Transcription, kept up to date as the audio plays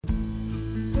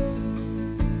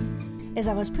As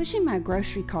I was pushing my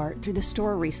grocery cart through the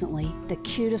store recently, the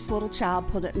cutest little child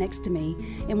pulled up next to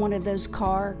me in one of those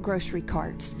car grocery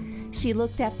carts. She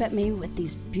looked up at me with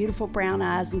these beautiful brown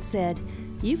eyes and said,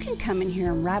 "You can come in here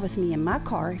and ride with me in my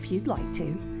car if you'd like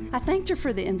to." I thanked her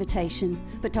for the invitation,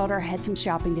 but told her I had some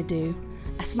shopping to do.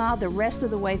 I smiled the rest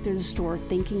of the way through the store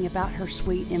thinking about her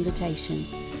sweet invitation.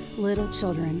 Little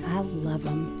children, I love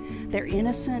them. Their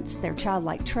innocence, their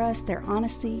childlike trust, their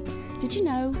honesty. Did you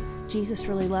know Jesus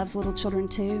really loves little children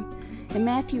too? In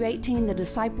Matthew 18, the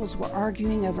disciples were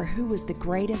arguing over who was the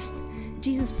greatest.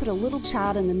 Jesus put a little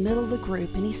child in the middle of the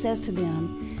group and he says to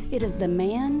them, "It is the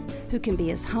man who can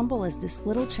be as humble as this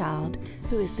little child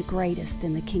who is the greatest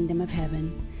in the kingdom of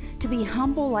heaven." To be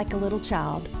humble like a little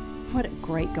child, what a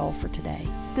great goal for today.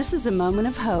 This is a moment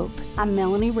of hope. I'm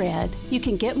Melanie Redd. You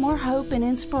can get more hope and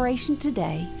inspiration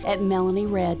today at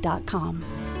melaniered.com.